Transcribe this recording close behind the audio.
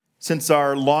Since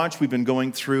our launch, we've been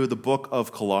going through the book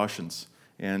of Colossians.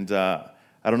 And I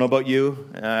don't know about you,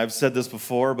 I've said this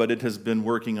before, but it has been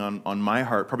working on my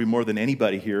heart, probably more than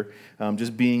anybody here,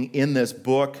 just being in this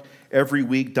book every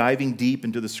week, diving deep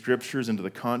into the scriptures, into the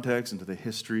context, into the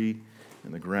history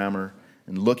and the grammar,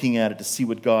 and looking at it to see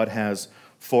what God has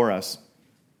for us.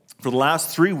 For the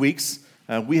last 3 weeks,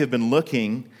 we have been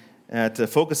looking at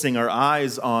focusing our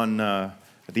eyes on at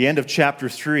the end of chapter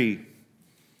 3.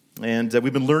 And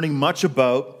we've been learning much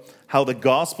about how the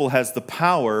gospel has the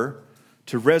power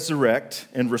to resurrect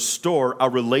and restore our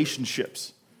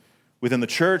relationships within the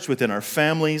church, within our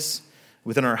families,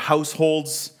 within our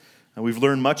households. And we've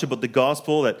learned much about the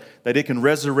gospel, that it can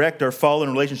resurrect our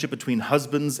fallen relationship between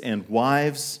husbands and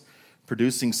wives,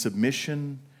 producing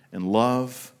submission and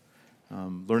love.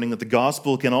 Learning that the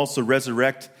gospel can also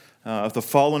resurrect the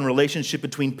fallen relationship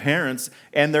between parents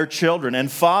and their children,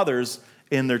 and fathers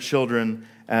and their children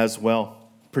as well,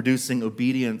 producing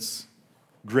obedience,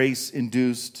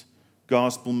 grace-induced,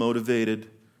 gospel-motivated,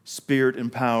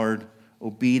 spirit-empowered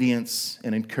obedience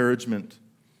and encouragement.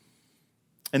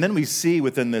 And then we see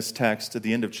within this text at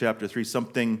the end of chapter 3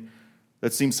 something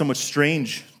that seems somewhat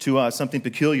strange to us, something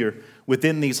peculiar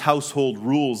within these household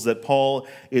rules that Paul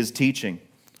is teaching,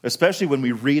 especially when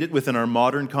we read it within our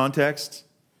modern context,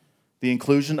 the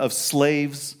inclusion of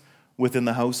slaves within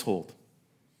the household.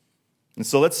 And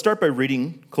so let's start by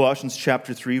reading Colossians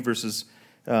chapter 3, verses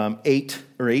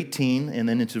 18, and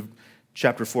then into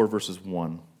chapter 4, verses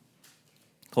 1.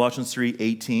 Colossians 3,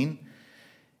 18,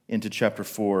 into chapter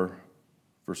 4,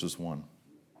 verses 1.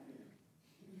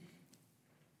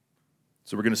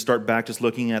 So we're going to start back just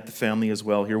looking at the family as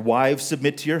well here. Wives,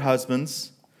 submit to your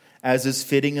husbands, as is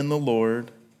fitting in the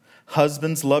Lord.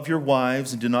 Husbands, love your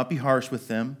wives and do not be harsh with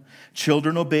them.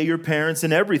 Children, obey your parents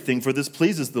in everything, for this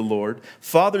pleases the Lord.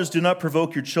 Fathers, do not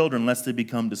provoke your children, lest they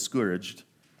become discouraged.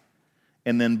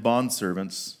 And then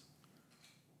bondservants,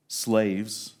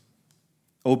 slaves,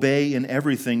 obey in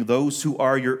everything those who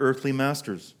are your earthly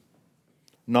masters,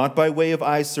 not by way of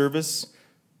eye service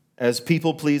as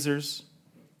people pleasers,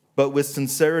 but with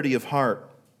sincerity of heart,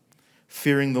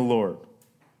 fearing the Lord.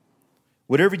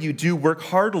 Whatever you do, work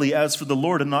heartily as for the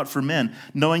Lord and not for men,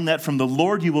 knowing that from the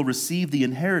Lord you will receive the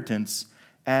inheritance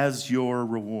as your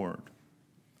reward.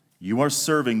 You are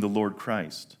serving the Lord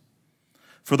Christ.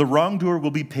 For the wrongdoer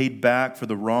will be paid back for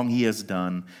the wrong he has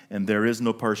done, and there is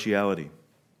no partiality.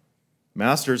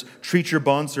 Masters, treat your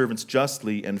bondservants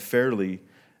justly and fairly,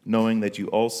 knowing that you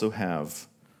also have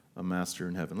a master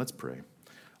in heaven. Let's pray.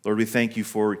 Lord, we thank you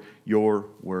for your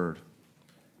word.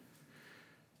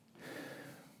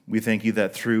 We thank you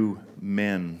that through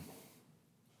men,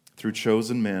 through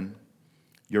chosen men,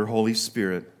 your Holy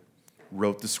Spirit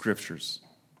wrote the Scriptures.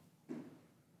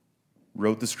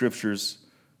 Wrote the Scriptures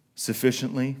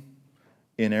sufficiently,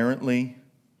 inerrantly,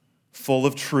 full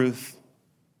of truth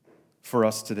for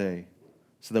us today,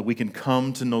 so that we can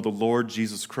come to know the Lord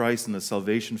Jesus Christ and the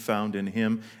salvation found in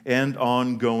him, and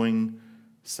ongoing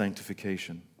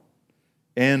sanctification,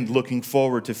 and looking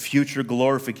forward to future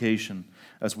glorification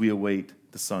as we await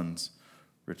the Son's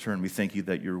return. We thank you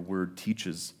that your word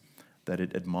teaches, that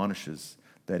it admonishes,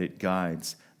 that it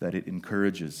guides, that it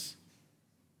encourages,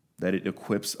 that it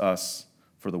equips us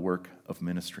for the work of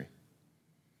ministry.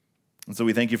 And so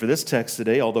we thank you for this text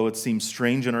today, although it seems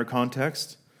strange in our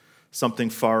context, something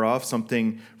far off,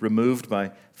 something removed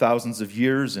by thousands of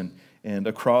years and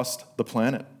across the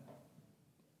planet.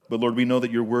 But Lord, we know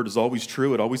that your word is always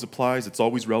true, it always applies, it's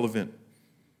always relevant.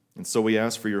 And so we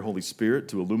ask for your Holy Spirit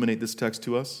to illuminate this text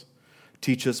to us,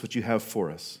 teach us what you have for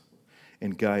us,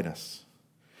 and guide us.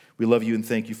 We love you and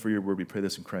thank you for your word. We pray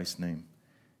this in Christ's name.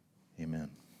 Amen.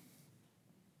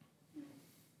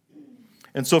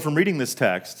 And so from reading this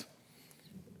text,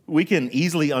 we can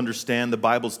easily understand the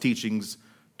Bible's teachings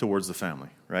towards the family,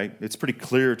 right? It's pretty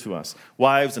clear to us.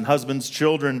 Wives and husbands,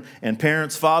 children and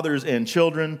parents, fathers and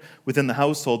children within the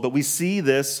household. But we see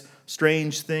this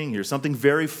strange thing here, something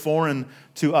very foreign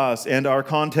to us and our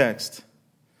context.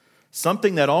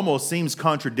 Something that almost seems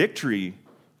contradictory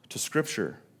to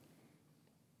Scripture.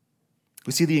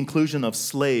 We see the inclusion of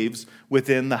slaves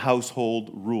within the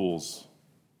household rules.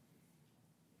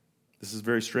 This is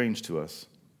very strange to us.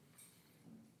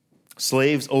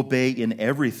 Slaves, obey in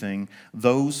everything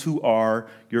those who are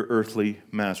your earthly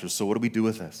masters. So what do we do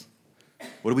with this?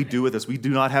 What do we do with this? We do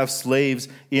not have slaves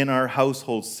in our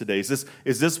households today. Is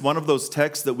this one of those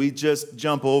texts that we just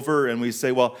jump over and we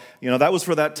say, well, that was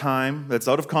for that time. That's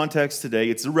out of context today.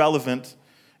 It's irrelevant.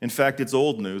 In fact, it's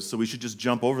old news, so we should just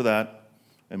jump over that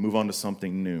and move on to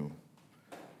something new.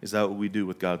 Is that what we do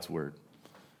with God's word?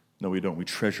 No, we don't. We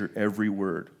treasure every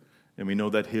word And we know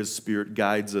that His Spirit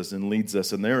guides us and leads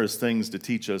us. And there is things to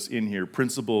teach us in here,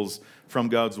 principles from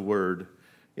God's Word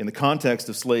in the context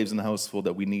of slaves in the household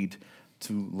that we need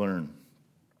to learn.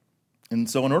 And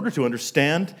so in order to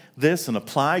understand this and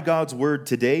apply God's Word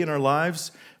today in our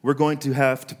lives, we're going to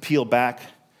have to peel back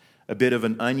a bit of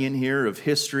an onion here of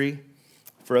history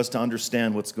for us to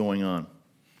understand what's going on.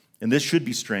 And this should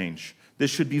be strange.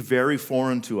 This should be very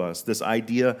foreign to us, this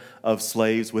idea of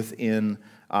slaves within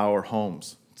our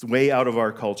homes. It's way out of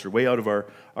our culture, way out of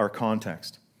our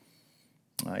context.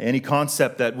 Any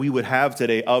concept that we would have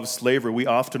today of slavery, we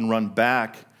often run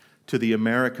back to the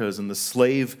Americas and the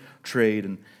slave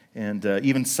trade and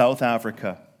even South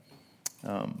Africa.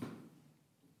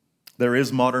 There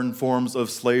is modern forms of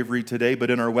slavery today,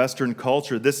 but in our Western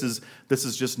culture, this is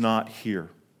just not here.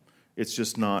 It's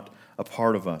just not a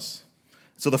part of us.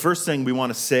 So the first thing we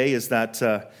want to say is that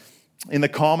in the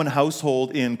common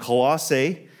household in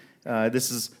Colossae,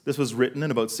 this was written in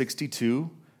about 62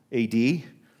 A.D.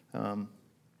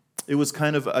 It was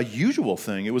kind of a usual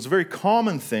thing. It was a very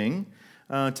common thing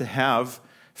to have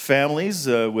families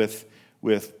with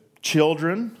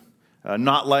children,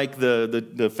 not like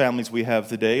the families we have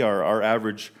today. Our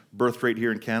average birth rate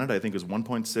here in Canada, I think, is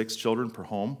 1.6 children per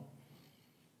home.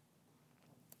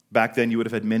 Back then, you would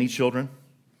have had many children.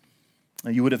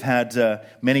 You would have had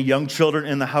many young children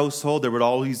in the household. There would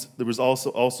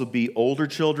also be older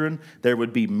children. There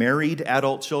would be married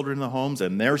adult children in the homes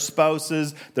and their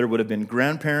spouses. There would have been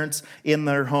grandparents in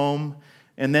their home.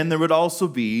 And then there would also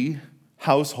be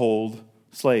household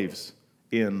slaves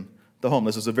in the home.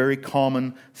 This is a very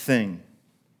common thing.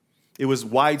 It was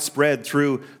widespread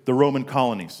through the Roman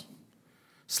colonies.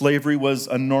 Slavery was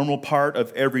a normal part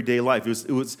of everyday life.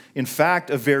 It was, in fact,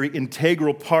 a very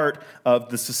integral part of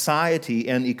the society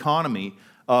and economy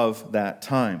of that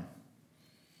time.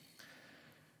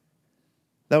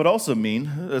 That would also mean,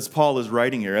 as Paul is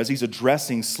writing here, as he's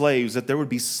addressing slaves, that there would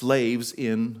be slaves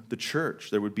in the church.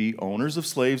 There would be owners of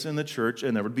slaves in the church,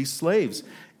 and there would be slaves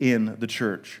in the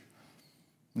church.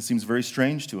 It seems very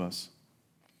strange to us.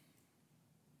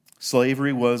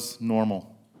 Slavery was normal.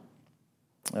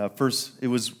 First, it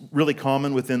was really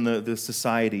common within the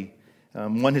society.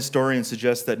 One historian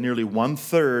suggests that nearly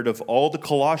 1/3 of all the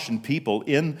Colossian people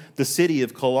in the city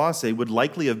of Colossae would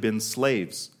likely have been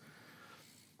slaves.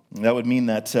 And that would mean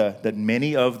that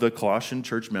many of the Colossian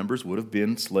church members would have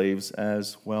been slaves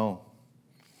as well.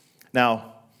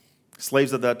 Now,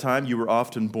 slaves at that time, you were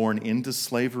often born into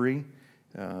slavery.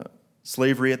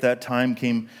 Slavery at that time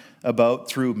came about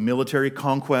through military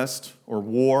conquest or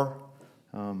war.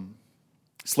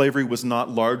 Slavery was not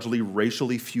largely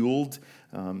racially fueled.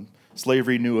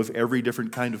 Slavery knew of every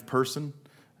different kind of person.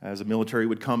 As the military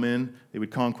would come in, they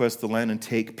would conquest the land and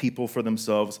take people for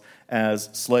themselves as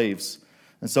slaves.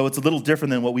 And so it's a little different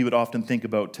than what we would often think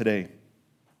about today.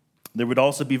 There would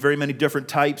also be very many different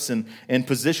types and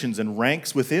positions and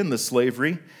ranks within the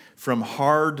slavery, from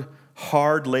hard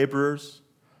laborers,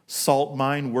 salt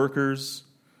mine workers,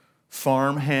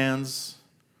 farm hands,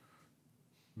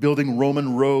 building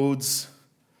Roman roads.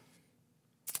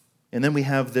 And then we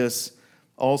have this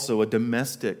also, a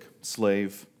domestic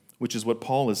slave, which is what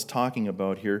Paul is talking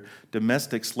about here.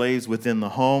 Domestic slaves within the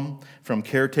home, from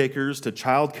caretakers to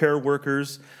child care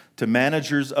workers to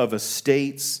managers of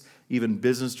estates, even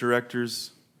business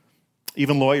directors,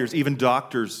 even lawyers, even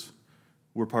doctors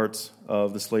were parts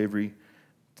of the slavery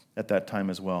at that time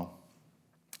as well.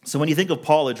 So when you think of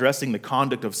Paul addressing the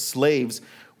conduct of slaves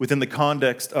within the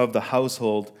context of the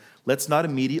household, let's not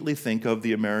immediately think of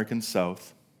the American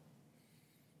South.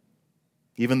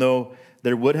 Even though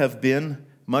there would have been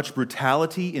much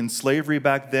brutality in slavery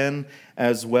back then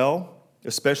as well,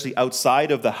 especially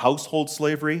outside of the household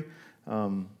slavery,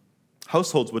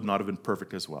 households would not have been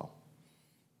perfect as well.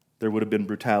 There would have been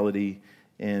brutality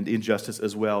and injustice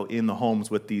as well in the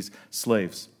homes with these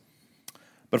slaves.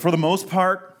 But for the most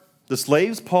part, the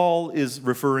slaves Paul is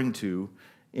referring to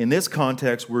in this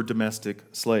context were domestic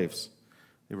slaves.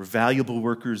 They were valuable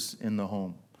workers in the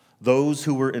home, those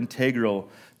who were integral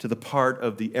to the part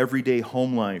of the everyday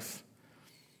home life.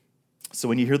 So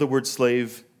when you hear the word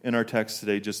slave in our text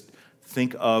today, just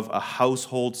think of a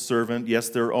household servant. Yes,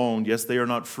 they're owned. Yes, they are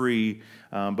not free,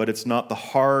 but it's not the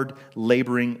hard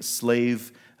laboring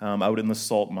slave out in the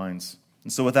salt mines.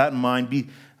 And so with that in mind,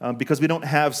 because we don't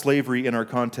have slavery in our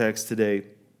context today,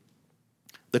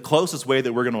 the closest way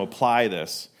that we're going to apply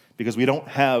this, because we don't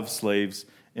have slaves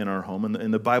in our home,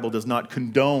 and the Bible does not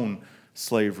condone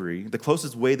slavery, the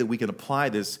closest way that we can apply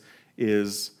this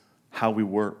is how we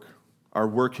work, our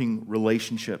working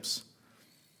relationships,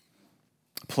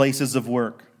 places of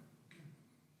work.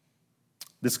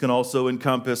 This can also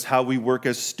encompass how we work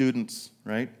as students,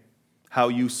 right? how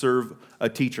you serve a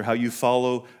teacher, how you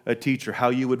follow a teacher, how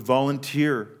you would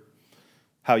volunteer,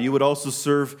 how you would also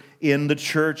serve in the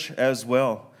church as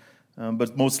well.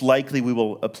 But most likely we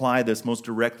will apply this most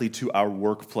directly to our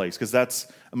workplace, because that's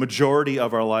a majority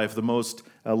of our life, the most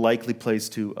likely place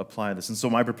to apply this. And so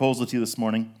my proposal to you this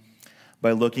morning,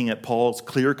 by looking at Paul's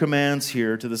clear commands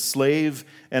here to the slave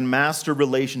and master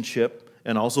relationship,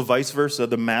 and also vice versa,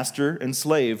 the master and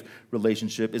slave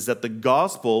relationship, is that the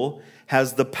gospel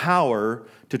has the power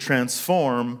to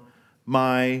transform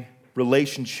my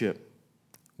relationship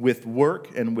with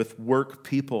work and with work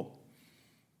people.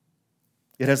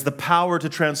 It has the power to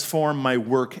transform my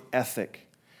work ethic.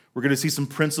 We're going to see some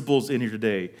principles in here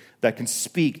today that can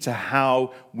speak to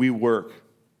how we work.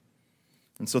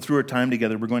 And so through our time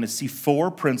together, we're going to see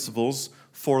 4 principles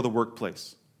for the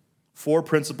workplace. 4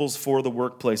 principles for the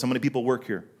workplace. How many people work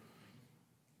here?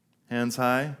 Hands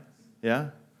high? Yeah?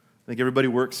 I think everybody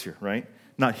works here, right?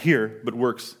 Not here, but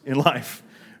works in life,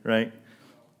 right?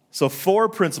 So 4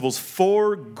 principles,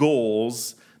 4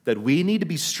 goals that we need to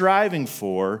be striving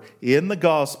for in the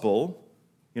gospel,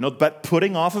 but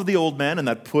putting off of the old man and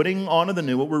that putting on of the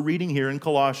new, what we're reading here in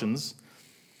Colossians.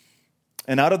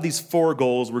 And out of these 4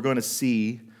 goals, we're going to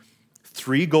see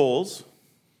 3 goals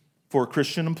for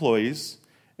Christian employees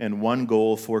and 1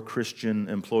 goal for Christian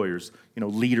employers,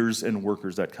 leaders and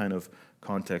workers, that kind of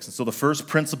context. And so the first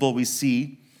principle we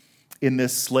see in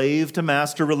this slave to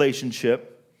master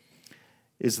relationship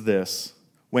is this: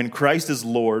 when Christ is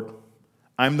Lord,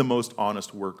 I'm the most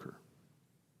honest worker.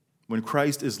 When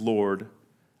Christ is Lord,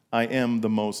 I am the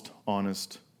most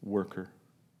honest worker.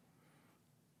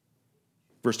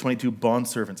 Verse 22,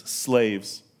 bondservants,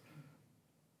 slaves,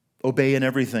 obey in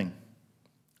everything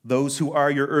those who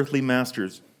are your earthly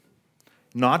masters,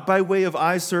 not by way of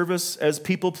eye service as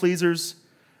people pleasers,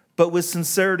 but with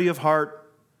sincerity of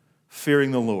heart,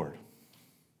 fearing the Lord.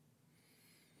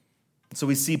 So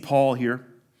we see Paul here.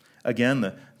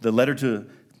 Again, the letter to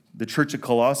the church at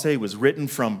Colossae was written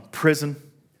from prison.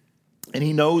 And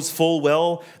he knows full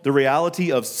well the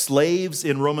reality of slaves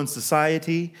in Roman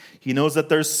society. He knows that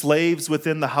there's slaves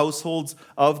within the households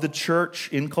of the church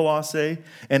in Colossae.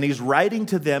 And he's writing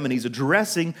to them and he's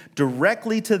addressing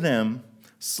directly to them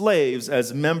slaves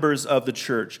as members of the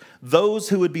church, those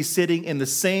who would be sitting in the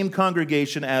same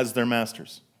congregation as their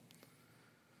masters.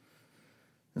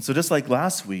 And so just like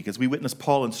last week, as we witnessed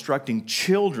Paul instructing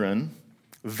children,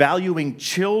 valuing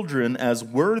children as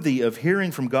worthy of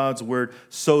hearing from God's word,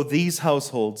 so these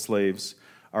household slaves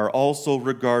are also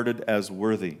regarded as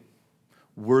worthy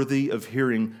of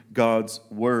hearing God's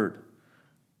word.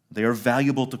 They are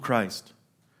valuable to Christ.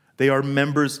 They are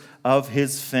members of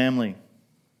his family.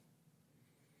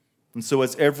 And so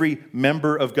as every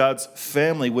member of God's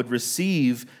family would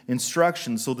receive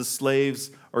instructions, so the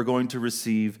slaves are going to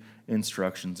receive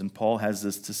instructions. And Paul has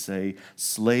this to say: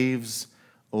 slaves,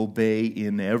 obey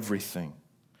in everything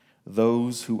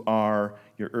those who are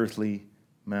your earthly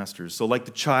masters. So like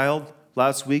the child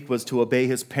last week was to obey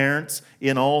his parents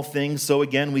in all things, so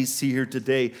again we see here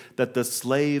today that the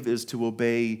slave is to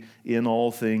obey in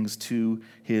all things to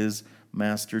his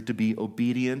master, to be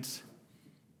obedient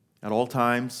at all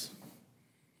times,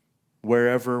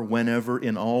 wherever, whenever,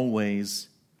 in all ways.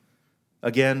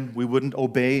 Again, we wouldn't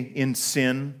obey in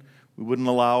sin. We wouldn't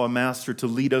allow a master to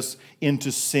lead us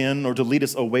into sin or to lead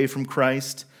us away from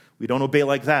Christ. We don't obey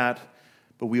like that,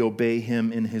 but we obey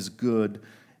him in his good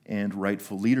and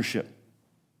rightful leadership.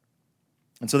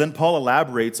 And so then Paul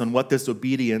elaborates on what this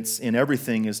obedience in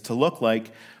everything is to look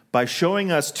like by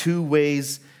showing us 2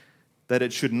 ways that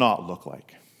it should not look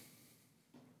like.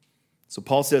 So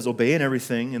Paul says, obey in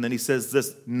everything, and then he says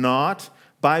this: not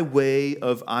by way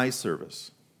of eye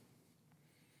service,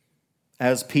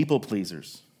 as people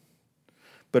pleasers,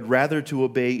 but rather to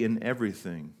obey in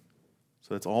everything.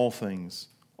 So that's all things,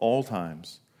 all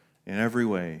times, in every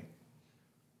way.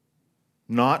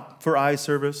 Not for eye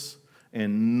service,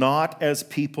 and not as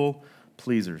people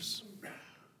pleasers.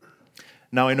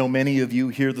 Now, I know many of you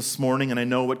here this morning, and I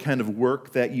know what kind of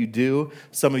work that you do.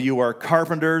 Some of you are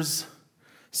carpenters.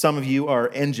 Some of you are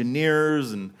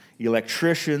engineers and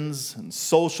electricians and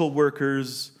social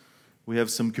workers. We have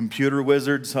some computer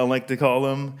wizards, I like to call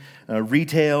them.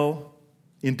 Retail,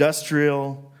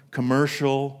 industrial,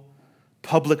 commercial,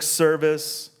 public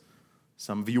service.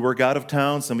 Some of you work out of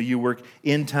town. Some of you work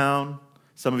in town.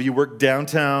 Some of you work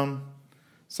downtown.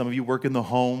 Some of you work in the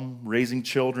home, raising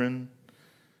children.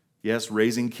 Yes,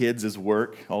 raising kids is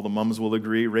work. All the moms will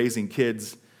agree. Raising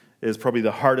kids is probably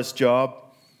the hardest job.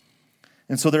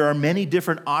 And so there are many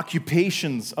different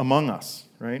occupations among us,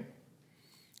 right?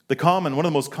 One of the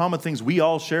most common things we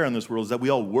all share in this world is that we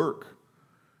all work.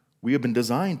 We have been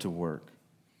designed to work.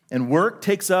 And work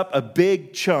takes up a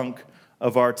big chunk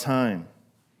of our time.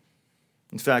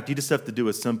 In fact, you just have to do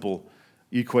a simple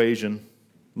equation.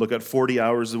 Look at 40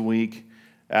 hours a week,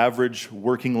 average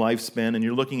working lifespan, and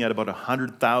you're looking at about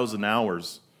 100,000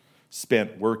 hours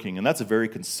spent working. And that's a very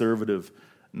conservative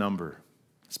number,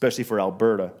 especially for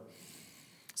Alberta.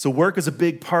 So work is a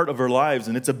big part of our lives,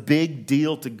 and it's a big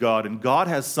deal to God. And God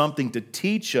has something to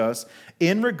teach us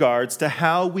in regards to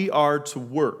how we are to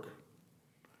work.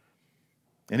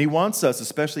 And he wants us,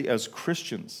 especially as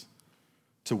Christians,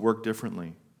 to work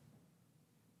differently.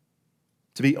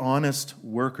 To be honest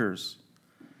workers.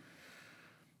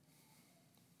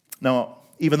 Now,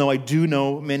 even though I do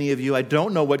know many of you, I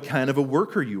don't know what kind of a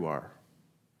worker you are.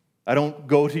 I don't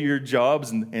go to your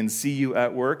jobs and see you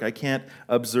at work. I can't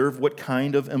observe what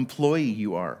kind of employee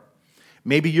you are.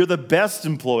 Maybe you're the best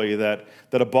employee that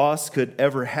a boss could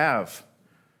ever have.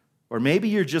 Or maybe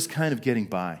you're just kind of getting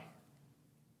by.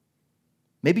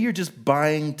 Maybe you're just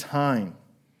buying time.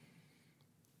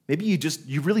 Maybe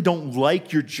you really don't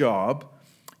like your job.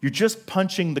 You're just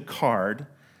punching the card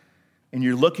and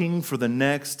you're looking for the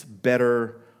next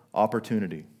better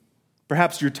opportunity.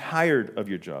 Perhaps you're tired of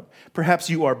your job. Perhaps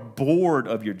you are bored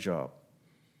of your job.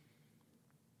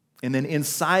 And then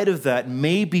inside of that,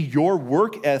 maybe your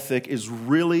work ethic is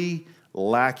really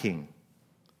lacking.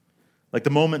 Like the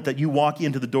moment that you walk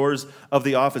into the doors of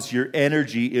the office, your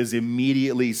energy is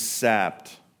immediately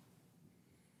sapped.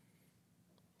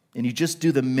 And you just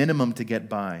do the minimum to get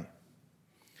by.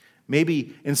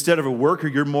 Maybe instead of a worker,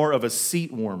 you're more of a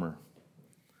seat warmer.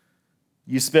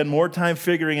 You spend more time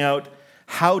figuring out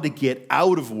how to get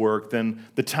out of work than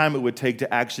the time it would take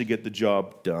to actually get the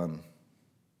job done.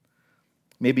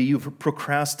 Maybe you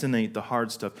procrastinate the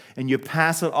hard stuff and you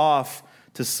pass it off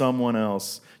to someone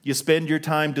else. You spend your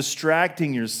time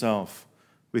distracting yourself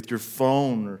with your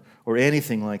phone or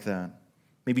anything like that.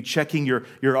 Maybe checking your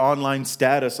online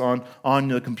status on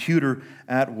the computer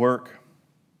at work.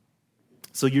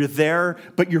 So you're there,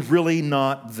 but you're really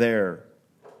not there.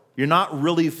 You're not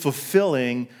really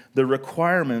fulfilling the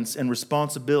requirements and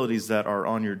responsibilities that are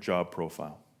on your job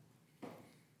profile.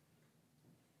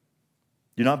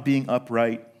 You're not being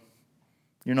upright.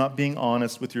 You're not being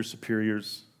honest with your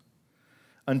superiors.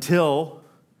 Until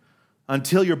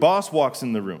your boss walks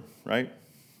in the room, right?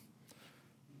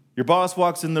 Your boss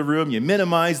walks in the room, you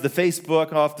minimize the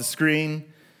Facebook off the screen,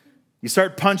 you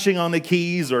start punching on the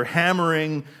keys or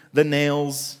hammering the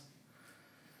nails.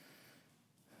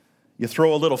 You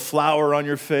throw a little flour on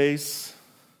your face.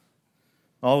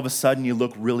 All of a sudden, you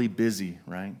look really busy,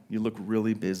 right? You look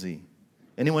really busy.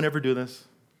 Anyone ever do this?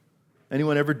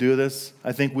 Anyone ever do this?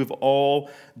 I think we've all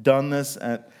done this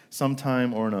at some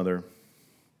time or another.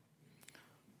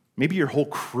 Maybe your whole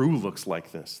crew looks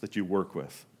like this that you work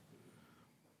with.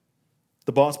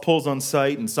 The boss pulls on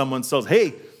site and someone says,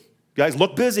 "Hey, guys,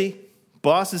 look busy.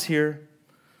 Boss is here."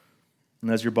 And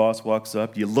as your boss walks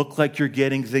up, you look like you're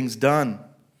getting things done.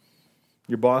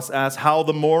 Your boss asks how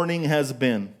the morning has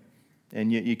been.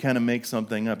 And you kind of make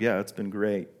something up. "Yeah, it's been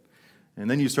great." And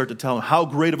then you start to tell him how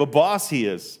great of a boss he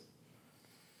is.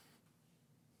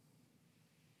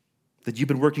 That you've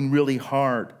been working really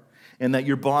hard. And that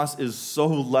your boss is so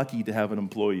lucky to have an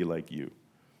employee like you.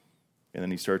 And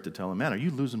then you start to tell him, "Man, are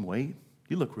you losing weight?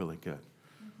 You look really good.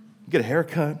 You get a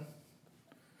haircut."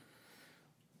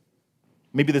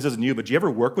 Maybe this isn't you, but do you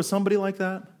ever work with somebody like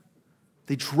that?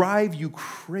 They drive you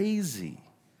crazy.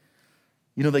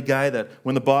 You know the guy that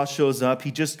when the boss shows up,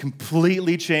 he just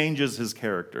completely changes his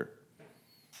character.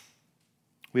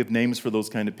 We have names for those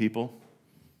kind of people.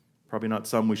 Probably not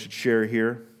some we should share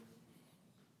here.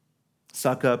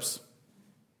 Suck-ups,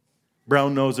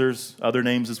 brown-nosers, other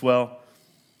names as well.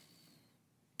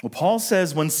 Well, Paul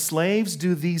says when slaves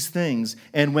do these things,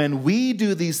 and when we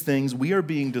do these things, we are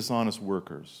being dishonest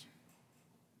workers.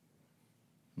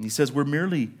 And he says we're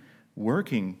merely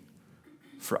working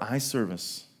for eye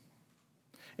service.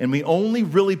 And we only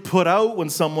really put out when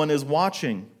someone is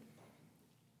watching.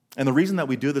 And the reason that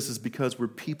we do this is because we're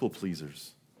people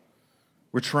pleasers.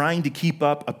 We're trying to keep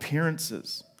up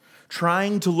appearances,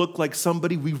 trying to look like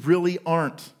somebody we really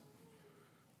aren't.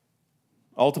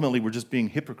 Ultimately, we're just being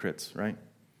hypocrites, right?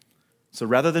 So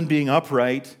rather than being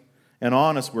upright and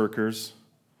honest workers,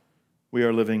 we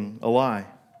are living a lie.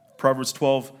 Proverbs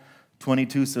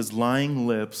 12:22 says, "Lying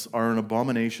lips are an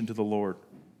abomination to the Lord,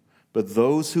 but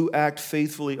those who act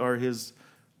faithfully are his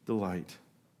delight."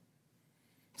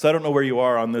 So I don't know where you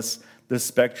are on this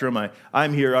spectrum.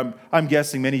 I'm here. I'm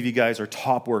guessing many of you guys are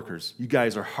top workers. You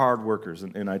guys are hard workers,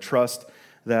 and I trust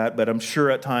that, but I'm sure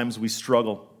at times we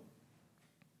struggle.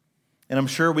 And I'm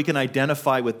sure we can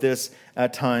identify with this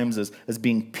at times as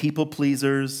being people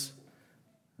pleasers,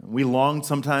 We long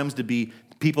sometimes to be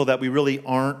people that we really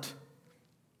aren't,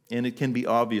 and it can be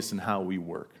obvious in how we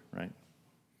work, right?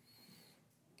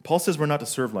 Paul says we're not to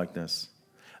serve like this.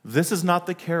 This is not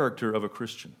the character of a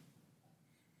Christian.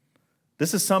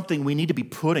 This is something we need to be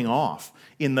putting off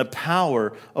in the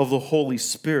power of the Holy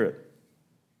Spirit.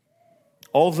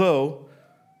 Although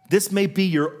this may be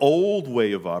your old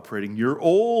way of operating, your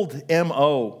old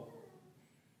MO,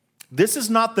 this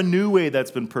is not the new way that's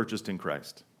been purchased in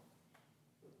Christ.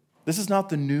 This is not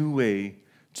the new way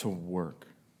to work.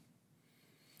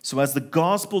 So as the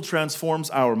gospel transforms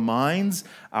our minds,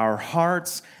 our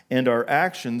hearts, and our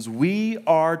actions, we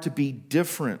are to be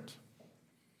different.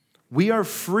 We are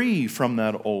free from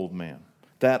that old man,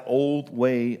 that old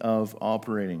way of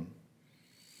operating.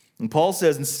 And Paul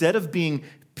says, instead of being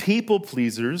people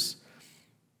pleasers,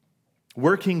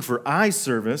 working for eye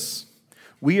service,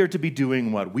 we are to be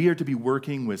doing what? We are to be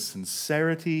working with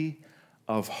sincerity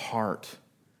of heart.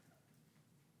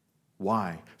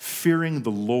 Why? Fearing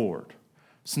the Lord.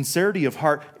 Sincerity of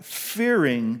heart,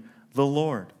 fearing the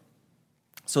Lord.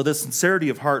 So this sincerity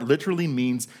of heart literally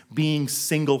means being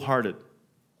single-hearted.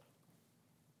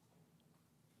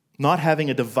 Not having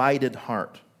a divided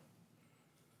heart.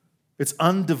 It's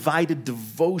undivided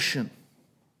devotion.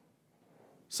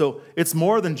 So it's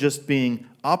more than just being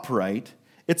upright.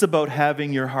 It's about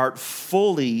having your heart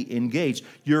fully engaged,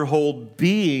 your whole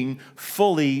being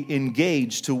fully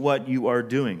engaged to what you are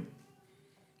doing.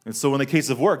 And so in the case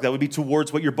of work, that would be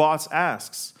towards what your boss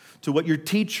asks, to what your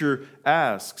teacher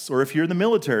asks, or if you're in the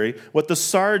military, what the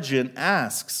sergeant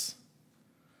asks.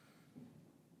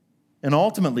 And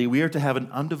ultimately, we are to have an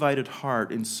undivided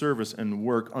heart in service and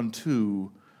work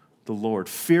unto the Lord,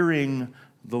 fearing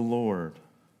the Lord.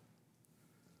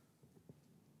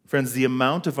 Friends, the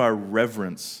amount of our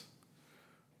reverence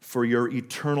for your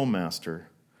eternal master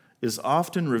is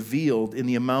often revealed in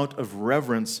the amount of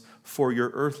reverence for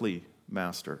your earthly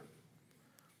master.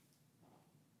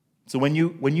 So when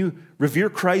you revere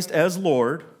Christ as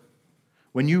Lord,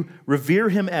 when you revere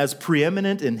him as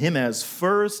preeminent and him as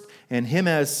first and him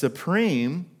as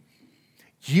supreme,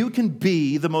 you can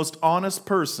be the most honest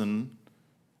person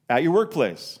at your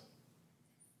workplace.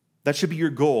 That should be your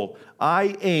goal.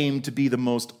 I aim to be the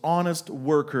most honest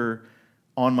worker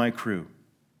on my crew.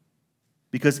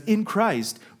 Because in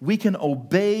Christ, we can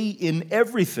obey in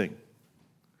everything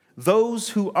those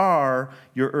who are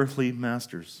your earthly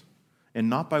masters, and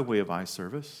not by way of eye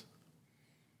service,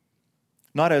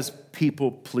 not as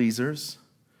people pleasers,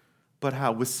 but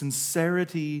how? With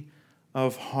sincerity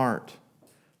of heart,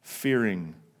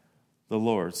 fearing the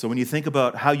Lord. So when you think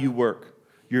about how you work,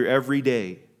 your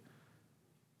everyday,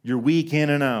 your week in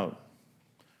and out,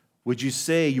 would you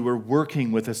say you are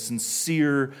working with a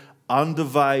sincere,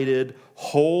 undivided,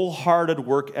 wholehearted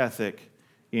work ethic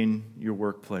in your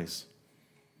workplace?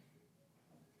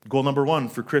 Goal number 1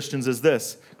 for Christians is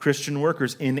this: Christian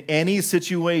workers, in any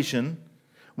situation,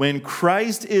 when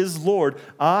Christ is Lord,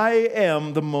 I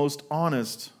am the most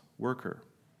honest worker.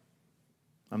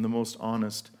 I'm the most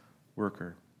honest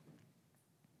worker.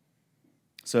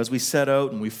 So as we set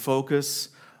out and we focus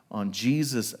on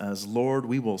Jesus as Lord,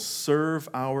 we will serve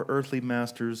our earthly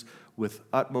masters with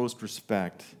utmost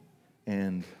respect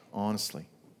and honestly.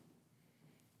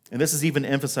 And this is even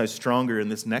emphasized stronger in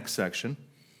this next section,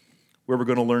 where we're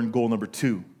going to learn goal number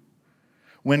 2.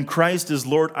 When Christ is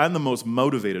Lord, I'm the most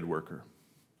motivated worker.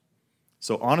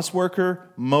 So honest worker,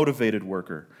 motivated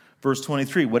worker. Verse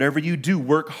 23, whatever you do,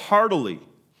 work heartily,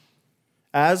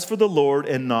 as for the Lord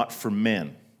and not for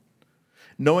men,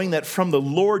 knowing that from the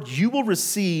Lord you will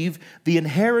receive the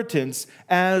inheritance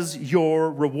as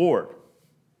your reward.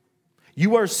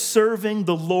 You are serving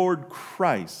the Lord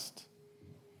Christ.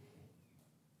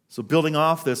 So building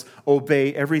off this,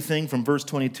 obey everything from verse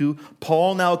 22,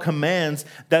 Paul now commands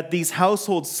that these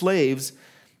household slaves,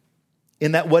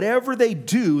 in that whatever they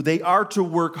do, they are to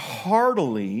work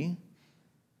heartily.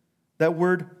 That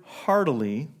word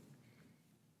heartily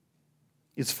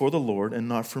is for the Lord and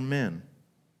not for men.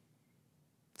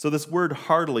 So this word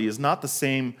heartily is not the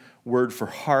same word for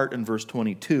heart in verse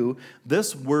 22.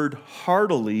 This word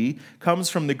heartily comes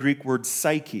from the Greek word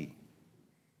psyche,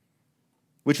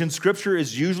 which in Scripture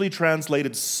is usually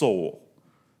translated soul.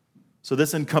 So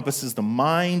this encompasses the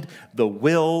mind, the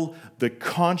will, the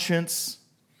conscience.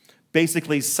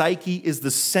 Basically, psyche is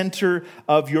the center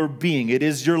of your being. It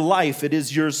is your life. It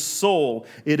is your soul.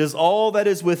 It is all that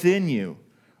is within you,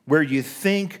 where you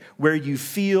think, where you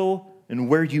feel, and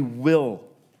where you will.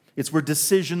 It's where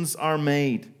decisions are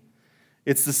made.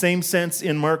 It's the same sense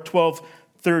in Mark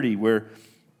 12:30, where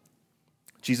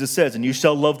Jesus says, and you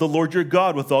shall love the Lord your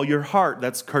God with all your heart.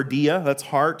 That's cardia, that's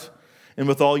heart. And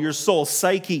with all your soul,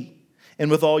 psyche. and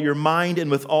with all your mind,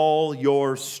 and with all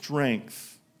your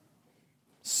strength.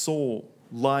 Soul,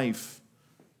 life,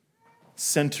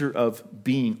 center of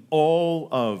being, all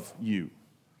of you.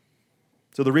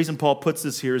 So the reason Paul puts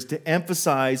this here is to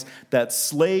emphasize that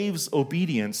slaves'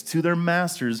 obedience to their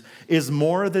masters is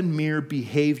more than mere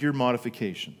behavior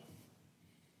modification.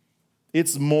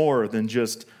 It's more than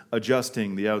just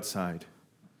adjusting the outside.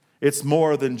 It's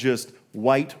more than just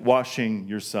whitewashing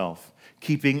yourself,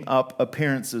 keeping up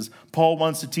appearances. Paul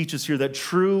wants to teach us here that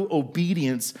true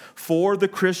obedience for the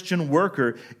Christian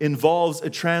worker involves a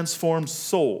transformed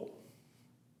soul.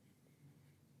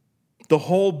 The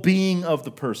whole being of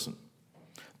the person.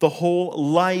 The whole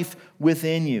life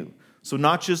within you. So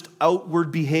not just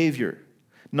outward behavior,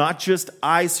 not just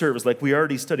eye service like we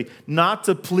already studied, not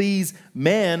to please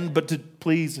men, but to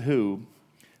please who?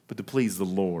 But to please the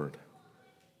Lord.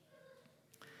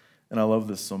 And I love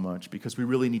this so much because we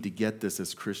really need to get this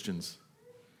as Christians.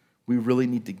 We really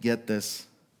need to get this.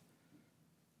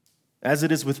 As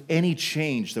it is with any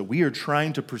change that we are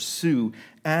trying to pursue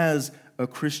as a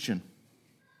Christian.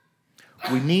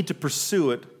 We need to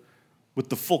pursue it with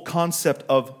the full concept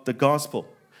of the gospel,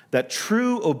 that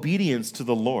true obedience to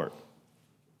the Lord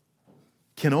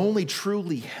can only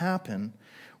truly happen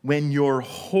when your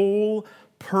whole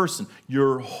person,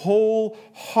 your whole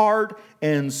heart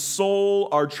and soul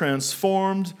are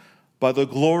transformed by the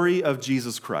glory of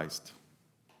Jesus Christ.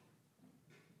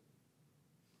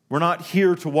 We're not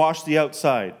here to wash the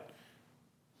outside.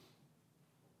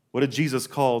 What did Jesus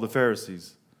call the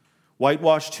Pharisees?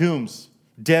 Whitewashed tombs.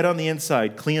 Dead on the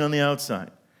inside, clean on the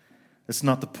outside. That's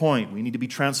not the point. We need to be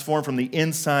transformed from the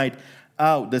inside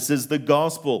out. This is the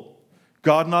gospel.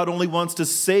 God not only wants to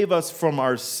save us from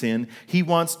our sin, He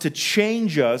wants to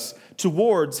change us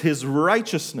towards His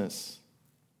righteousness.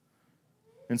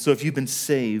 And so if you've been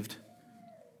saved,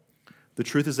 the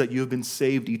truth is that you have been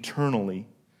saved eternally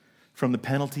from the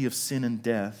penalty of sin and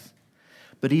death.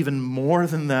 But even more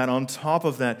than that, on top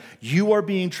of that, you are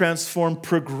being transformed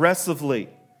progressively.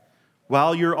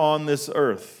 While you're on this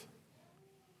earth,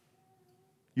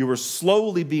 you are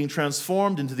slowly being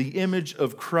transformed into the image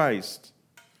of Christ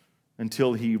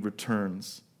until He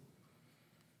returns.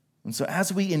 And so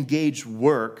as we engage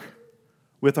work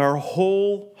with our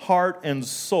whole heart and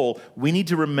soul, we need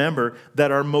to remember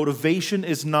that our motivation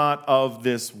is not of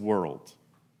this world.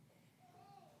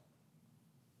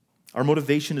 Our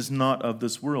motivation is not of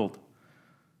this world.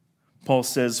 Paul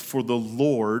says, for the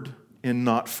Lord and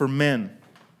not for men.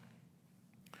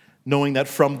 Knowing that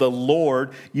from the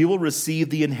Lord you will receive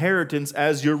the inheritance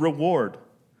as your reward.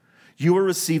 You are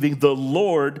receiving the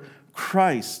Lord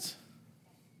Christ.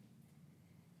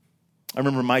 I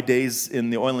remember my days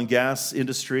in the oil and gas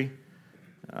industry.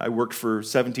 I worked for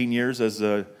 17 years as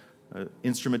an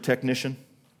instrument technician.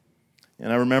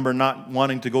 And I remember not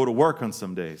wanting to go to work on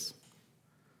some days.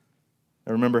 I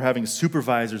remember having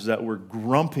supervisors that were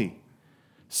grumpy.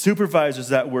 Supervisors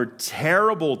that were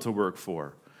terrible to work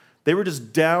for. They were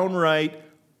just downright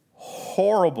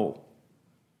horrible.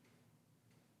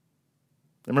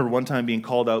 I remember one time being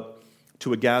called out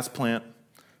to a gas plant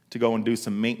to go and do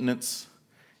some maintenance.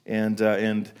 And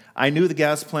I knew the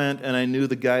gas plant, and I knew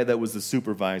the guy that was the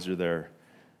supervisor there.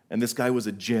 And this guy was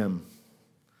a gem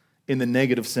in the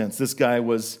negative sense. This guy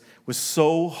was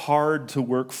so hard to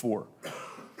work for.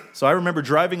 So I remember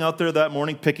driving out there that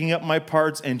morning, picking up my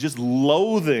parts, and just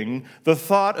loathing the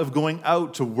thought of going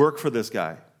out to work for this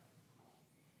guy.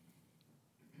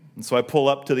 And so I pull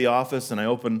up to the office and I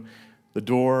open the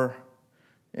door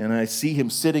and I see him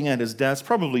sitting at his desk,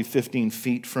 probably 15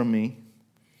 feet from me.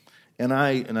 And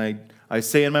I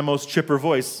say in my most chipper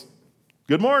voice,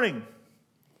 "Good morning."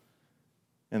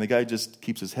 And the guy just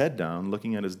keeps his head down,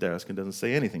 looking at his desk, and doesn't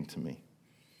say anything to me.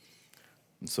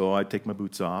 And so I take my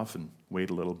boots off and wait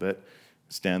a little bit,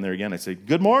 stand there again. I say,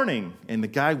 "Good morning." And the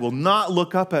guy will not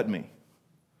look up at me.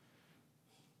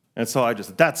 And so I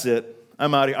just, that's it.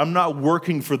 I'm out of here. I'm not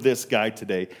working for this guy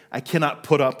today. I cannot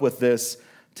put up with this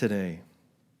today.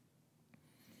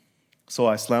 So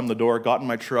I slammed the door, got in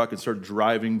my truck, and started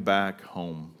driving back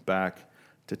home, back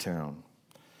to town.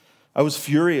 I was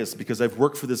furious because I've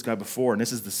worked for this guy before, and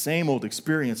this is the same old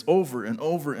experience over and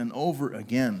over and over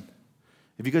again.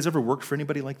 Have you guys ever worked for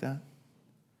anybody like that?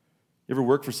 You ever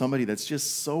worked for somebody that's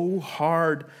just so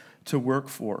hard to work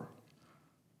for?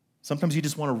 Sometimes you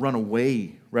just want to run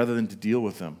away rather than to deal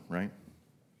with them, right?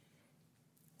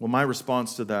 Well, my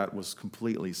response to that was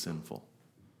completely sinful.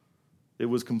 It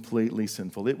was completely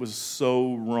sinful. It was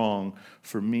so wrong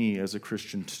for me as a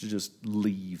Christian to just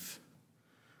leave.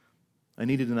 I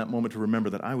needed in that moment to remember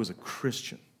that I was a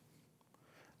Christian,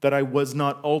 that I was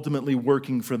not ultimately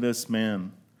working for this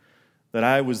man, that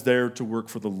I was there to work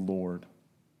for the Lord.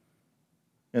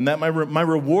 And that my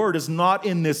reward is not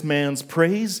in this man's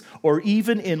praise or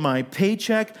even in my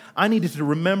paycheck. I needed to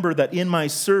remember that in my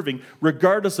serving,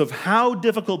 regardless of how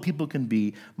difficult people can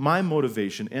be, my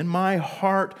motivation and my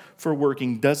heart for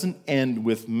working doesn't end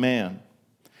with man.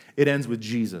 It ends with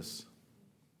Jesus.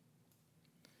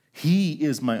 He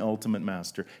is my ultimate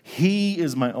master. He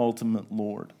is my ultimate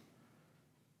Lord.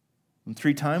 And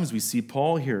 3 times we see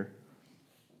Paul here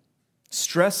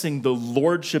stressing the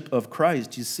lordship of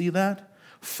Christ. Do you see that?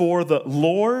 For the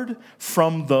Lord,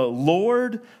 from the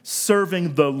Lord,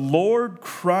 serving the Lord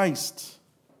Christ.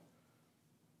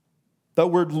 That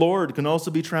word Lord can also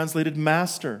be translated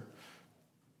master.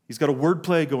 He's got a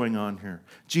wordplay going on here.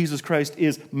 Jesus Christ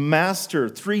is master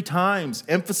 3 times,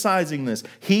 emphasizing this.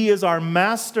 He is our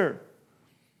master.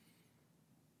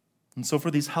 And so for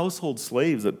these household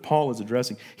slaves that Paul is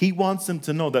addressing, he wants them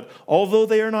to know that although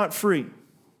they are not free,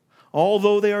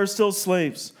 although they are still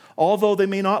slaves, although they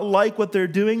may not like what they're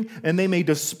doing and they may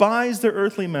despise their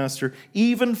earthly master,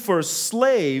 even for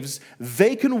slaves,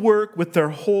 they can work with their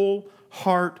whole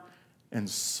heart and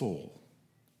soul,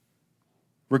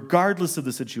 regardless of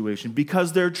the situation,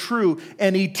 because their true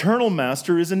and eternal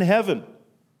master is in heaven.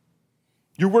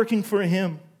 You're working for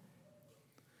him.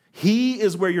 He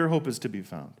is where your hope is to be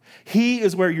found. He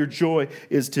is where your joy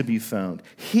is to be found.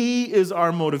 He is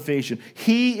our motivation.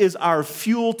 He is our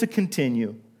fuel to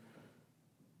continue.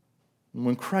 And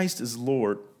when Christ is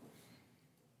Lord,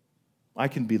 I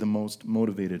can be the most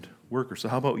motivated worker. So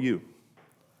how about you?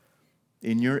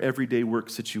 In your everyday work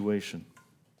situation,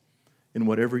 in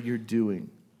whatever you're doing,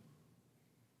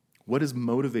 what is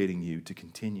motivating you to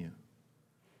continue?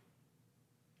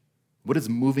 What is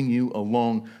moving you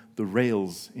along the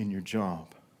rails in your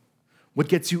job? What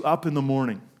gets you up in the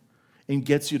morning and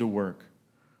gets you to work?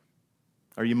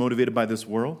 Are you motivated by this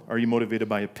world? Are you motivated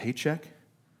by a paycheck?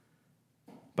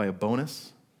 By a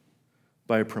bonus?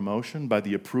 By a promotion? By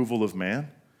the approval of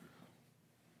man?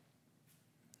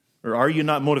 Or are you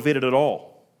not motivated at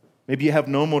all? Maybe you have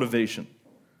no motivation.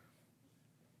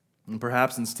 And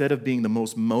perhaps instead of being the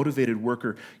most motivated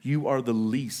worker, you are the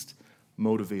least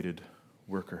motivated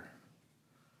worker.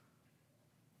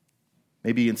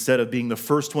 Maybe instead of being the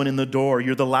first one in the door,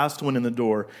 you're the last one in the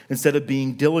door. Instead of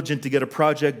being diligent to get a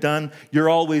project done, you're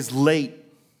always late.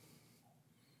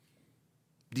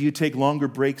 Do you take longer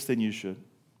breaks than you should?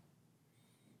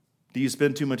 Do you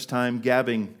spend too much time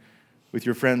gabbing with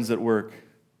your friends at work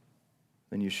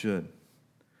than you should?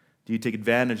 Do you take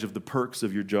advantage of the perks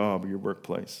of your job or your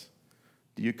workplace?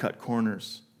 Do you cut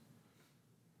corners?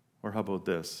 Or how about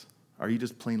this? Are you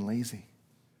just plain lazy?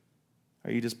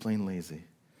 Are you just plain lazy?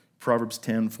 Proverbs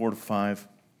 10, 4-5.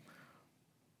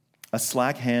 A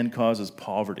slack hand causes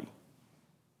poverty,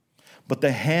 but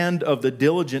the hand of the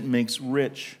diligent makes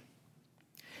rich.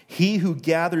 He who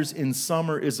gathers in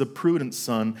summer is a prudent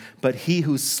son, but he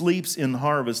who sleeps in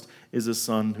harvest is a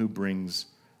son who brings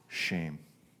shame.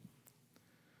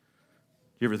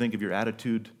 You ever think of your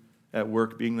attitude at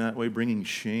work being that way, bringing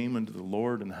shame unto the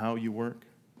Lord and how you work?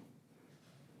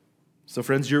 So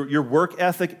friends, your work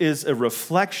ethic is a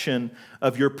reflection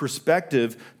of your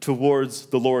perspective towards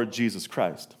the Lord Jesus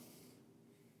Christ.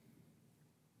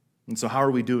 And so how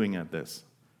are we doing at this?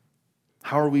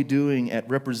 How are we doing at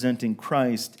representing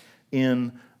Christ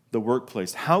in the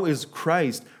workplace? How is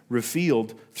Christ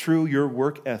revealed through your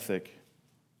work ethic?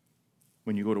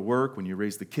 When you go to work, when you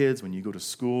raise the kids, when you go to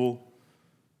school.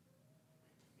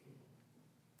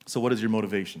 So what is your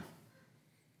motivation?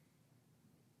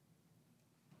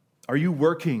 Are you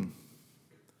working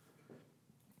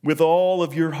with all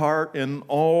of your heart and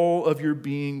all of your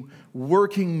being,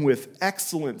 working with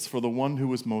excellence for the one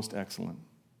who is most excellent?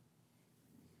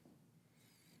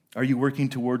 Are you working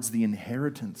towards the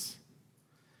inheritance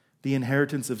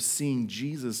of seeing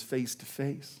Jesus face to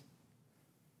face?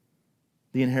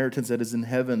 The inheritance that is in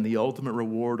heaven, the ultimate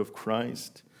reward of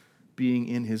Christ, being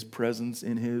in his presence,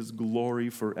 in his glory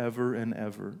forever and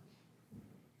ever.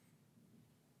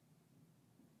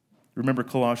 Remember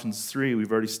Colossians 3,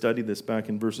 we've already studied this back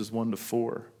in verses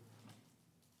 1-4.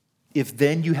 If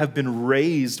then you have been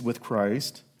raised with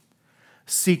Christ,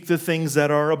 seek the things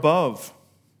that are above,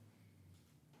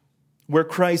 where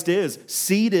Christ is,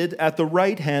 seated at the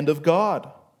right hand of God.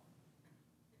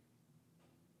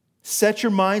 Set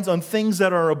your minds on things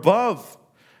that are above,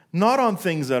 not on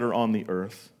things that are on the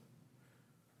earth.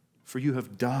 For you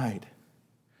have died,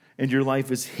 and your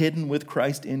life is hidden with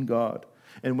Christ in God.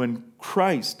 And when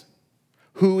Christ,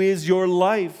 who is your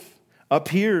life,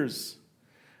 appears,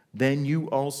 then you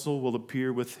also will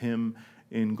appear with him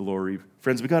in glory.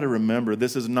 Friends, we got to remember,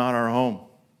 this is not our home.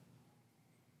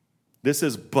 This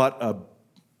is but a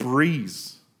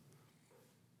breeze.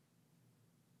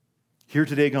 Here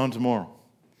today, gone tomorrow.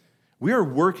 We are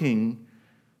working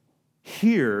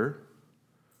here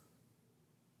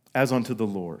as unto the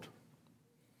Lord.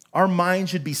 Our mind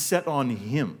should be set on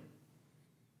Him,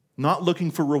 not looking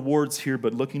for rewards here,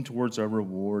 but looking towards our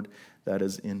reward that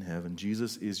is in heaven.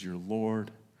 Jesus is your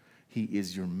Lord. He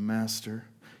is your master.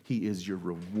 He is your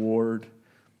reward.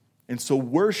 And so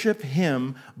worship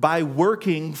Him by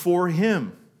working for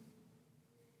Him.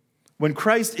 When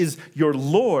Christ is your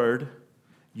Lord,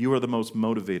 you are the most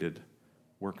motivated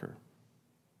worker.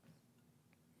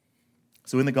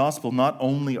 So in the gospel, not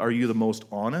only are you the most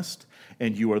honest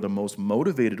and you are the most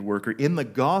motivated worker, in the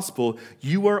gospel,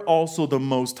 you are also the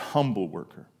most humble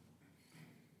worker.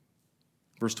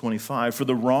 Verse 25, for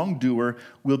the wrongdoer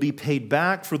will be paid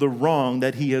back for the wrong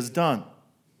that he has done.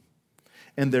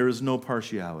 And there is no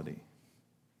partiality.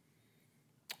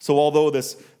 So although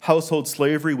this household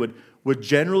slavery would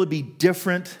generally be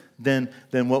different than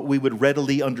what we would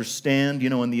readily understand,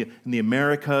 in the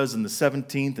Americas in the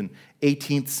 17th and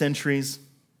 18th centuries.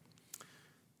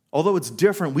 Although it's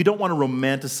different, we don't want to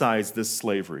romanticize this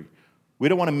slavery. We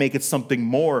don't want to make it something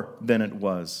more than it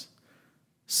was.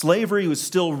 Slavery was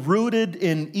still rooted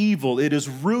in evil. It is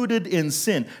rooted in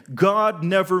sin. God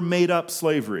never made up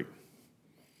slavery.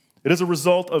 It is a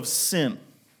result of sin.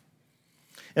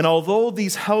 And although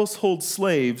these household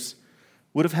slaves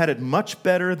would have had it much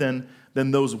better than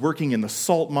those working in the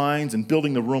salt mines and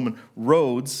building the Roman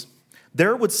roads,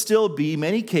 there would still be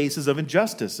many cases of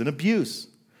injustice and abuse,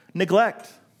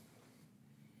 neglect.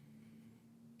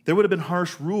 There would have been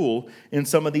harsh rule in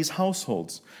some of these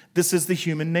households. This is the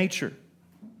human nature.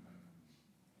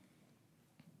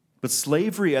 But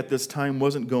slavery at this time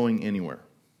wasn't going anywhere.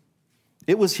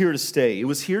 It was here to stay. It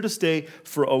was here to stay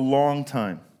for a long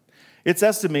time. It's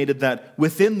estimated that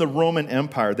within the Roman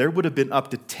Empire, there would have been up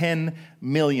to 10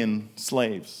 million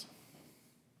slaves.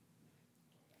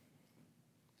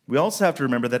 We also have to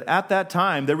remember that at that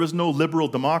time, there was no liberal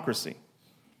democracy.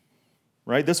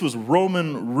 Right? This was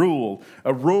Roman rule,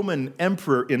 a Roman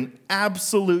emperor in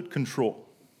absolute control,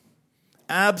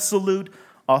 absolute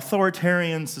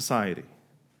authoritarian society.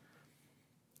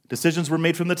 Decisions were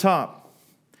made from the top,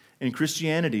 and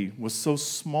Christianity was so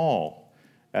small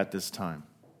at this time.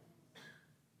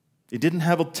 It didn't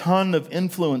have a ton of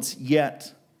influence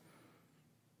yet.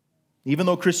 Even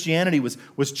though Christianity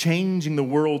was changing the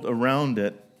world around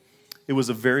it, it was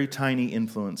a very tiny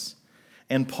influence.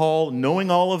 And Paul, knowing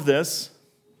all of this,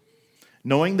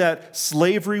 knowing that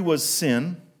slavery was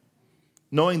sin,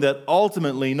 knowing that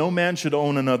ultimately no man should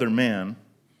own another man,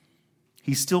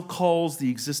 he still calls the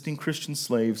existing Christian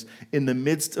slaves in the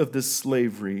midst of this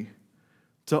slavery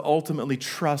to ultimately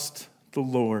trust the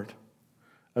Lord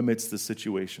amidst the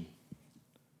situation.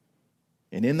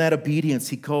 And in that obedience,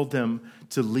 he called them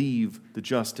to leave the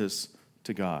justice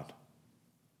to God.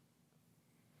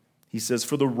 He says,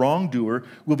 for the wrongdoer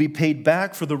will be paid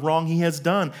back for the wrong he has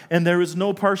done, and there is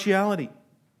no partiality.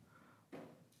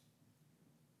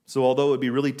 So although it would be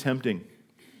really tempting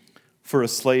for a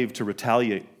slave to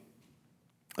retaliate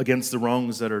against the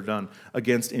wrongs that are done,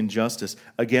 against injustice,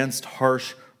 against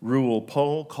harsh rule,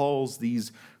 Paul calls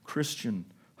these Christian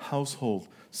household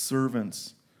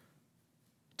servants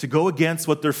to go against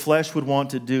what their flesh would want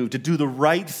to do the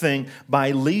right thing by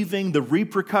leaving the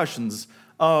repercussions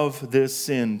of this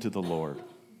sin to the Lord.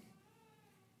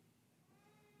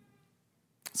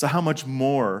 So how much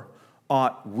more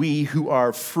ought we who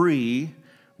are free,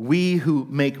 we who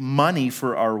make money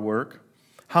for our work,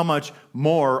 how much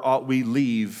more ought we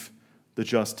leave the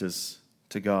justice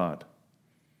to God?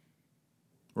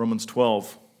 Romans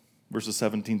 12, verses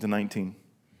 17 to 19,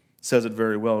 says it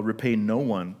very well. Repay no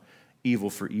one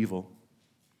evil for evil,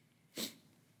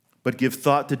 but give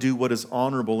thought to do what is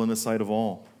honorable in the sight of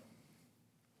all.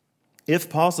 If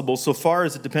possible, so far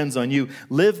as it depends on you,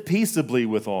 live peaceably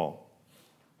with all.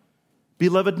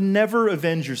 Beloved, never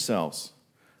avenge yourselves,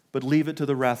 but leave it to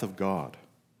the wrath of God.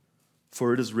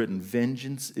 For it is written,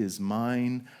 vengeance is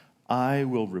mine, I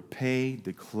will repay,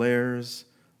 declares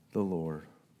the Lord.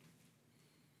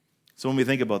 So when we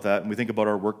think about that, and we think about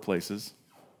our workplaces,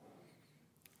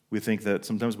 we think that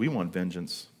sometimes we want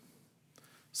vengeance.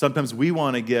 Sometimes we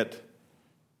want to get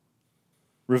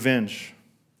revenge.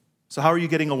 So how are you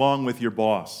getting along with your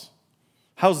boss?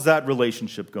 How's that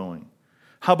relationship going?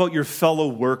 How about your fellow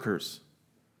workers?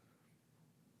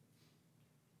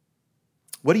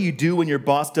 What do you do when your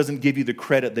boss doesn't give you the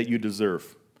credit that you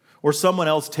deserve? Or someone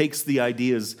else takes the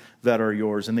ideas that are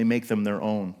yours and they make them their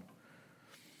own?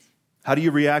 How do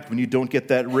you react when you don't get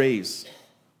that raise?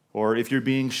 Or if you're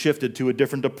being shifted to a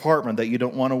different department that you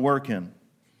don't want to work in?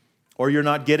 Or you're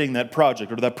not getting that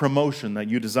project or that promotion that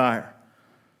you desire?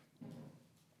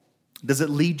 Does it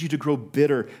lead you to grow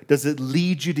bitter? Does it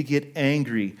lead you to get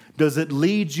angry? Does it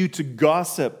lead you to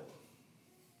gossip?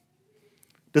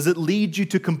 Does it lead you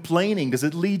to complaining? Does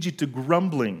it lead you to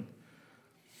grumbling?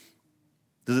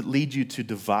 Does it lead you to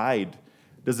divide?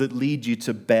 Does it lead you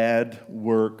to bad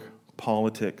work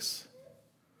politics?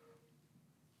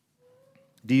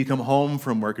 Do you come home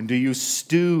from work and do you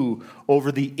stew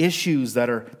over the issues that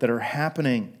are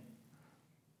happening?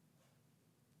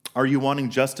 Are you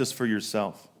wanting justice for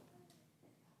yourself?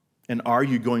 And are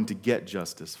you going to get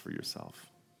justice for yourself?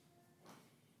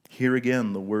 Here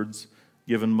again, the words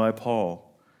given by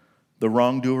Paul. The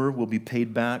wrongdoer will be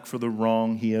paid back for the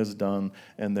wrong he has done,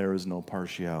 and there is no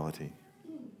partiality.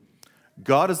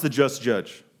 God is the just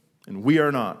judge, and we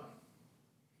are not.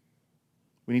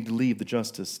 We need to leave the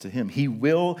justice to him. He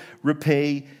will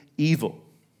repay evil.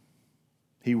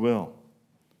 He will.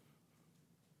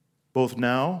 Both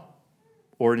now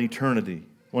or in eternity.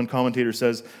 One commentator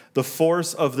says, the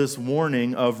force of this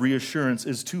warning of reassurance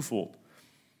is twofold.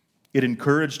 It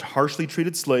encouraged harshly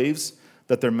treated slaves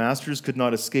that their masters could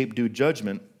not escape due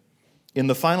judgment in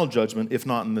the final judgment, if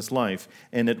not in this life.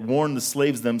 And it warned the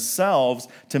slaves themselves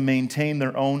to maintain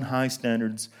their own high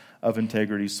standards of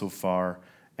integrity so far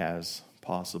as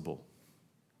possible.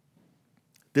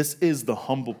 This is the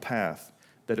humble path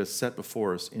that is set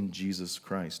before us in Jesus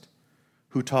Christ,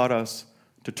 who taught us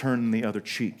to turn the other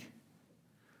cheek,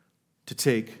 to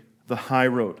take the high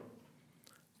road,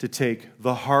 to take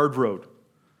the hard road,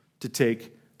 to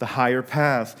take the higher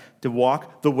path, to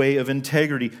walk the way of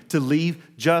integrity, to leave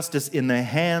justice in the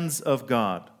hands of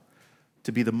God,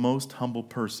 to be the most humble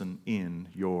person in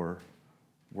your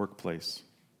workplace.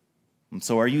 And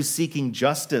so are you seeking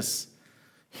justice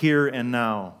here and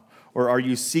now, or are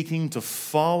you seeking to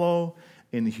follow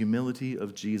in the humility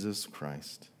of Jesus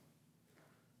Christ?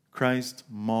 Christ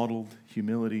modeled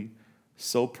humility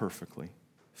so perfectly.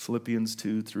 Philippians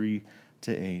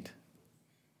 2:3-8.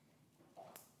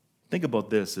 Think about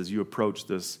this as you approach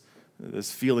this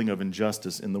feeling of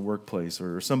injustice in the workplace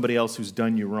or somebody else who's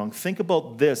done you wrong. Think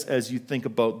about this as you think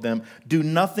about them. Do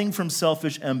nothing from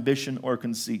selfish ambition or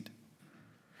conceit,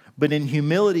 but in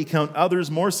humility count others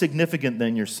more significant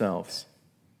than yourselves.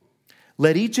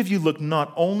 Let each of you look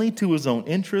not only to his own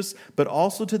interests, but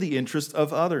also to the interests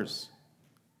of others.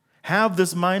 Have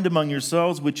this mind among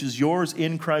yourselves, which is yours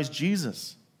in Christ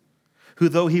Jesus, who,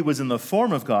 though he was in the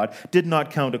form of God, did not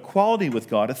count equality with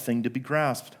God a thing to be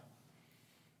grasped.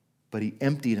 But he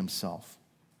emptied himself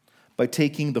by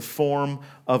taking the form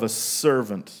of a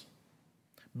servant,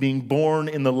 being born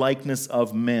in the likeness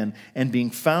of men, and being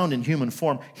found in human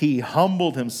form, he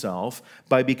humbled himself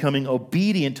by becoming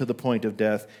obedient to the point of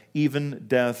death, even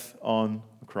death on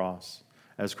the cross.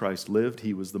 As Christ lived,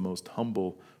 he was the most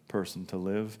humble person to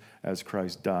live. As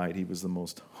Christ died, he was the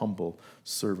most humble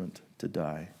servant to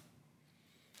die.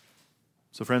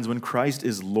 So friends, when Christ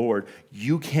is Lord,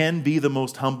 you can be the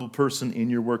most humble person in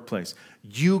your workplace.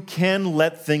 You can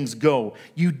let things go.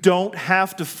 You don't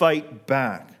have to fight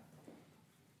back.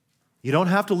 You don't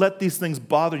have to let these things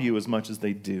bother you as much as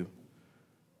they do.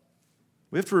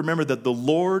 We have to remember that the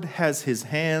Lord has his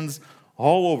hands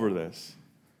all over this,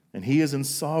 and he is in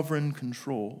sovereign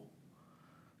control.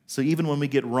 So even when we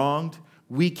get wronged,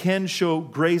 we can show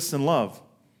grace and love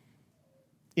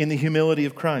in the humility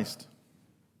of Christ.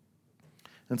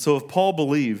 And so if Paul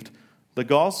believed the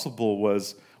gospel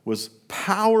was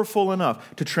powerful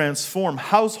enough to transform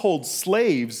household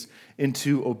slaves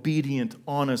into obedient,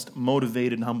 honest,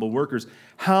 motivated, humble workers,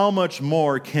 how much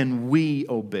more can we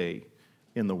obey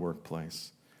in the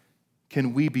workplace?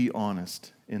 Can we be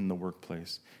honest in the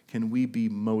workplace? Can we be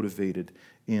motivated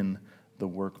in the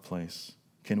workplace?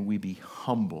 Can we be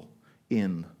humble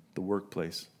in the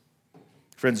workplace?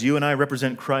 Friends, you and I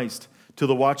represent Christ to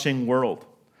the watching world.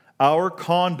 Our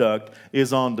conduct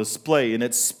is on display, and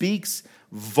it speaks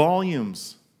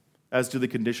volumes as to the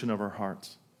condition of our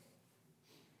hearts.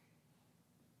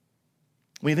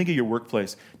 When you think of your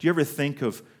workplace, do you ever think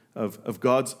of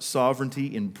God's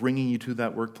sovereignty in bringing you to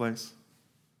that workplace?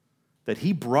 That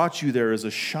he brought you there as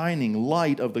a shining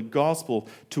light of the gospel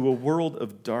to a world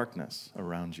of darkness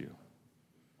around you.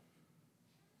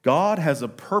 God has a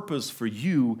purpose for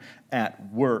you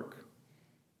at work.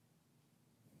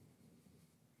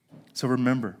 So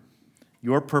remember,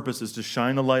 your purpose is to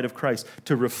shine the light of Christ,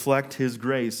 to reflect his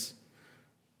grace,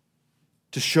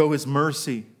 to show his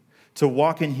mercy, to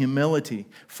walk in humility,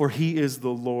 for he is the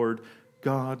Lord.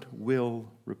 God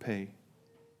will repay.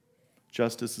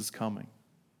 Justice is coming.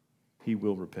 He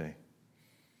will repay.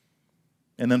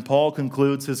 And then Paul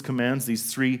concludes his commands,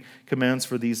 these 3 commands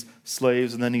for these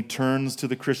slaves, and then he turns to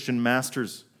the Christian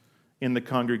masters in the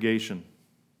congregation.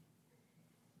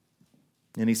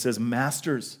 And he says,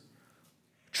 "Masters,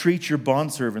 treat your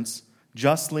bondservants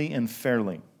justly and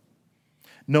fairly,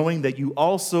 knowing that you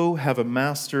also have a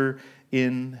master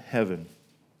in heaven."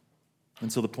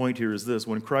 And so the point here is this: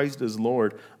 when Christ is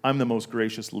Lord, I'm the most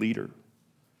gracious leader.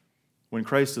 When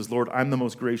Christ is Lord, I'm the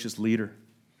most gracious leader.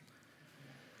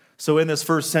 So in this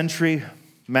first century,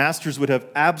 masters would have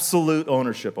absolute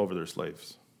ownership over their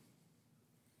slaves.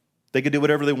 They could do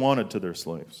whatever they wanted to their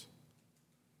slaves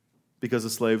because the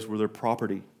slaves were their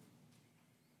property.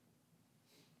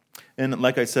 And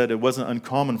like I said, it wasn't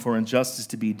uncommon for injustice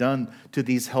to be done to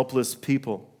these helpless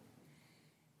people.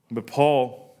 But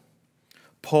Paul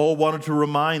wanted to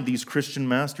remind these Christian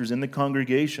masters in the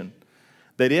congregation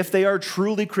that if they are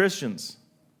truly Christians,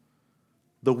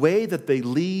 the way that they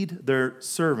lead their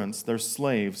servants, their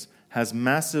slaves, has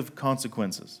massive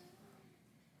consequences.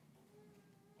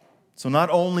 So not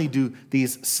only do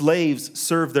these slaves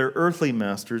serve their earthly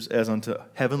masters as unto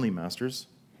heavenly masters,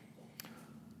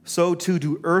 so too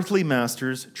do earthly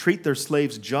masters treat their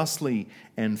slaves justly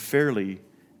and fairly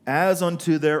as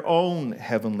unto their own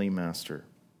heavenly master,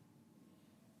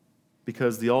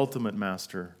 because the ultimate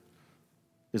master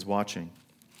is watching.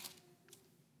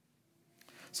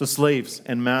 So slaves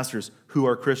and masters who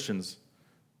are Christians,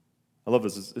 I love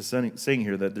this, it's saying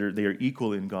here that they are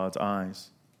equal in God's eyes.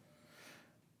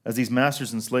 As these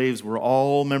masters and slaves were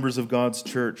all members of God's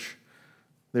church,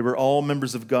 they were all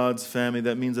members of God's family.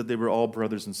 That means that they were all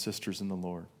brothers and sisters in the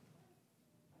Lord.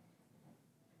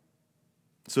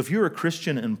 So if you're a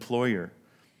Christian employer,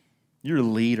 you're a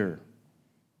leader,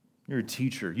 you're a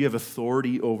teacher, you have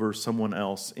authority over someone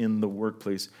else in the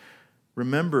workplace,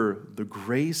 remember the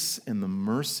grace and the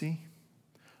mercy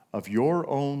of your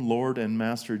own Lord and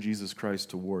Master Jesus Christ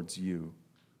towards you.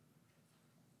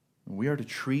 We are to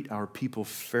treat our people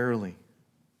fairly.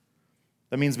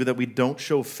 That means that we don't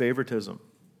show favoritism.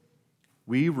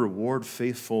 We reward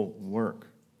faithful work.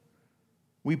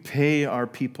 We pay our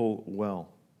people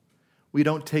well. We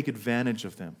don't take advantage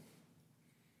of them.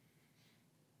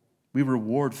 We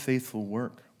reward faithful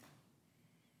work.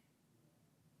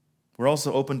 We're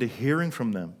also open to hearing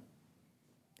from them,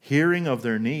 hearing of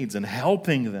their needs and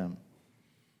helping them,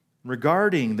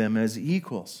 regarding them as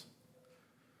equals.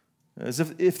 As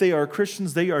if they are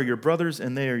Christians, they are your brothers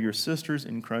and they are your sisters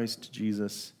in Christ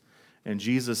Jesus. And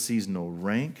Jesus sees no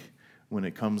rank when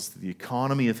it comes to the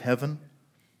economy of heaven.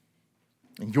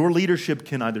 And your leadership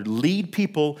can either lead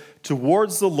people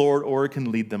towards the Lord or it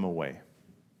can lead them away.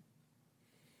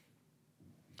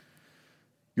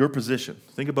 Your position,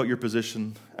 think about your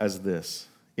position as this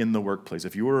in the workplace.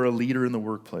 If you are a leader in the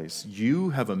workplace, you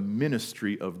have a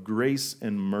ministry of grace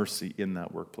and mercy in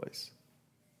that workplace.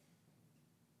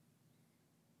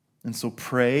 And so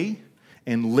pray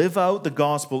and live out the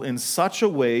gospel in such a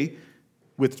way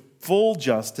with full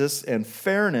justice and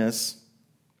fairness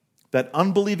that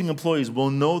unbelieving employees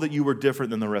will know that you are different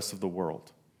than the rest of the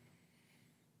world.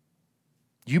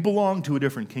 You belong to a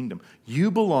different kingdom.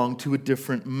 You belong to a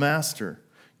different master.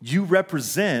 You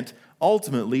represent,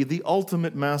 ultimately, the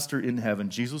ultimate master in heaven,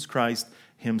 Jesus Christ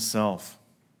himself.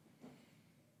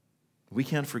 We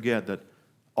can't forget that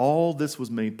all this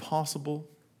was made possible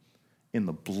in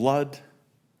the blood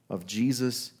of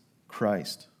Jesus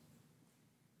Christ.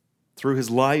 Through his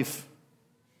life,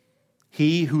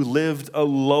 he who lived a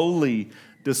lowly,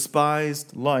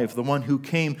 despised life, the one who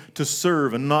came to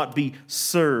serve and not be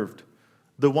served,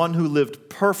 the one who lived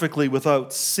perfectly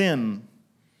without sin,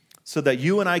 so that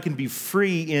you and I can be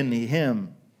free in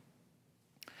him.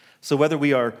 So whether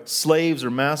we are slaves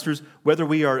or masters, whether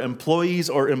we are employees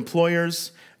or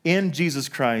employers, in Jesus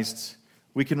Christ,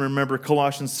 we can remember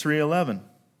Colossians 3:11.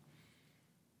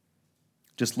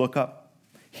 Just look up.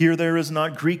 Here there is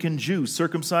not Greek and Jew,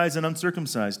 circumcised and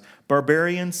uncircumcised,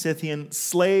 barbarian, Scythian,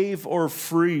 slave or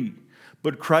free,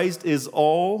 but Christ is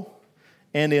all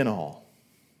and in all.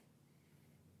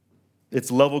 It's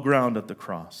level ground at the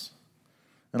cross.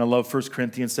 And I love 1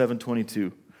 Corinthians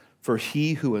 7:22. For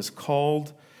he who was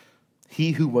called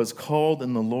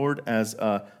in the Lord as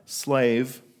a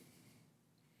slave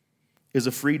is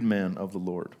a freedman of the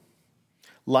Lord.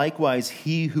 Likewise,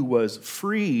 he who was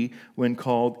free when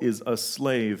called is a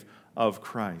slave of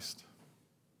Christ.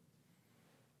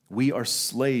 We are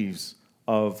slaves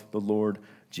of the Lord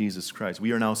Jesus Christ.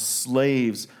 We are now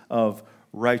slaves of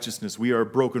righteousness. We are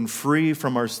broken free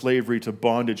from our slavery to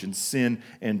bondage and sin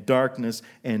and darkness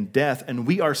and death, and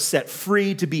we are set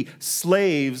free to be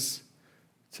slaves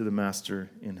to the Master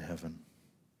in heaven.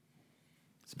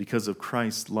 It's because of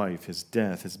Christ's life, his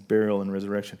death, his burial, and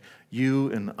resurrection. You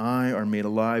and I are made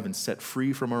alive and set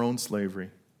free from our own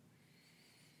slavery.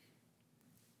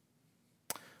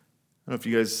 I don't know if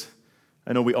you guys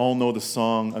I know we all know the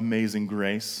song Amazing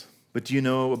Grace, but do you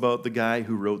know about the guy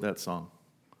who wrote that song?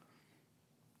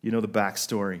 You know the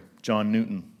backstory, John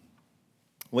Newton.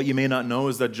 What you may not know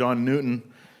is that John Newton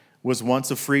was once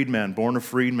a freedman, born a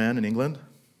freedman in England,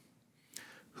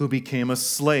 who became a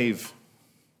slave.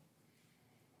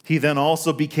 He then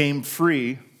also became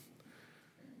free,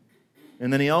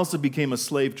 and then he also became a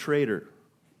slave trader.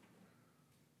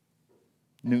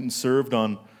 Newton served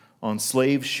on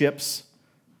slave ships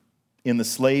in the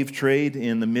slave trade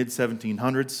in the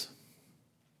mid-1700s.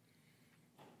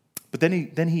 But then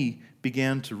he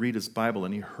began to read his Bible,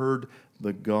 and he heard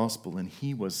the gospel, and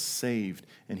he was saved,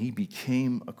 and he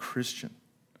became a Christian.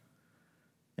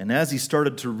 And as he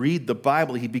started to read the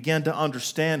Bible, he began to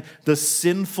understand the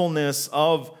sinfulness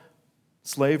of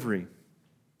slavery.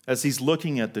 As he's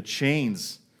looking at the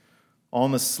chains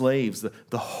on the slaves,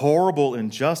 the horrible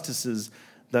injustices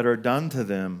that are done to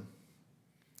them,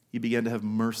 he began to have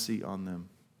mercy on them.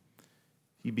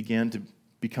 He began to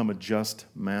become a just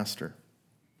master.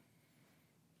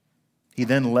 He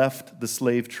then left the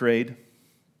slave trade,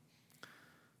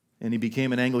 and he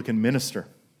became an Anglican minister.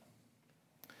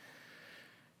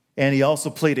 And he also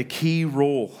played a key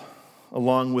role,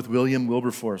 along with William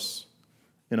Wilberforce,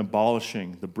 in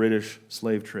abolishing the British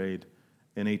slave trade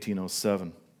in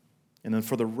 1807. And then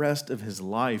for the rest of his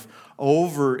life,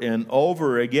 over and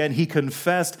over again, he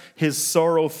confessed his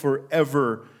sorrow for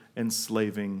ever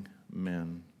enslaving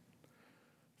men.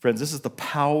 Friends, this is the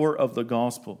power of the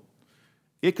gospel.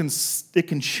 It can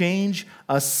change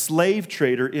a slave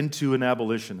trader into an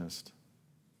abolitionist.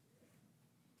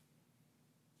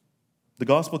 The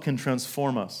gospel can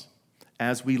transform us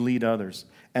as we lead others,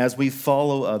 as we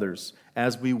follow others,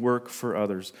 as we work for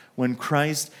others. When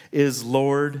Christ is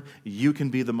Lord, you can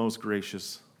be the most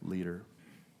gracious leader.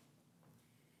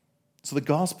 So the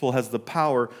gospel has the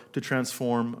power to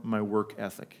transform my work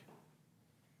ethic.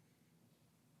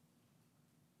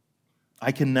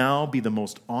 I can now be the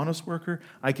most honest worker.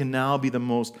 I can now be the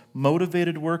most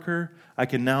motivated worker. I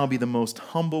can now be the most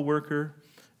humble worker.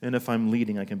 And if I'm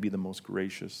leading, I can be the most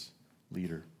gracious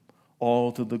leader.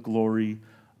 All to the glory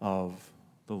of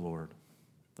the Lord.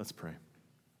 Let's pray.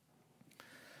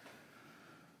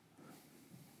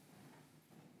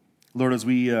 Lord, as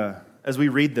we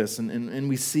read this and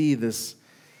we see this,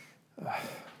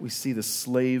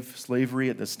 slavery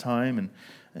at this time,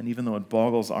 and even though it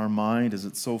boggles our mind as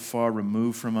it's so far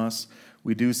removed from us,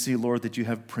 we do see, Lord, that you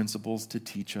have principles to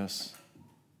teach us.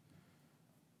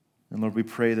 And Lord, we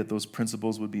pray that those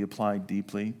principles would be applied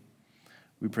deeply.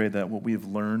 We pray that what we have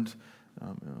learned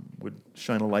would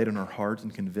shine a light in our heart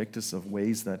and convict us of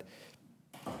ways that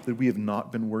we have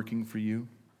not been working for you.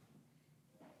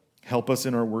 Help us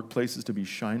in our workplaces to be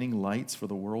shining lights for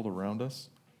the world around us.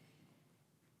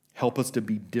 Help us to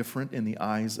be different in the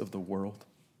eyes of the world.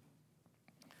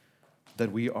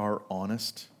 That we are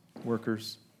honest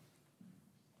workers.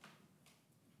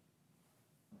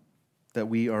 That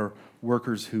we are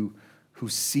workers who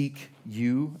seek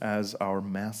you as our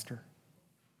master.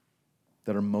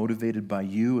 That are motivated by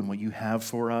you and what you have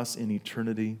for us in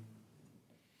eternity.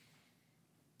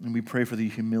 And we pray for the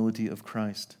humility of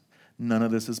Christ. None of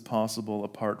this is possible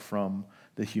apart from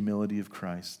the humility of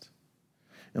Christ.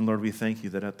 And Lord, we thank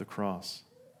you that at the cross,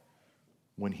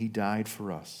 when he died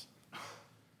for us,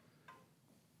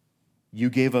 you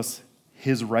gave us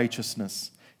his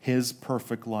righteousness, his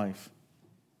perfect life,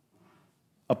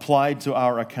 applied to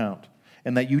our account,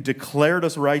 and that you declared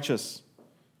us righteous.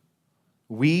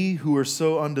 We who are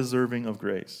so undeserving of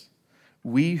grace,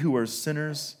 we who are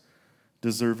sinners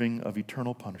deserving of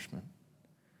eternal punishment,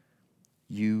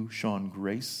 you shone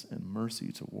grace and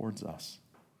mercy towards us.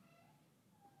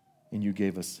 And you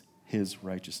gave us his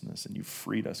righteousness, and you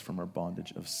freed us from our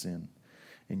bondage of sin.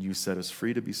 And you set us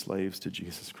free to be slaves to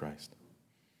Jesus Christ.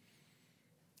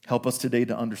 Help us today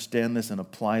to understand this and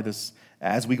apply this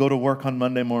as we go to work on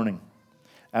Monday morning,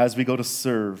 as we go to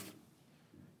serve.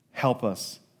 Help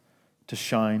us to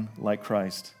shine like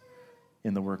Christ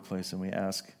in the workplace. And we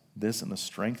ask this in the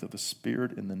strength of the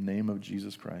Spirit in the name of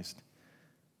Jesus Christ.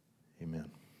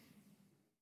 Amen.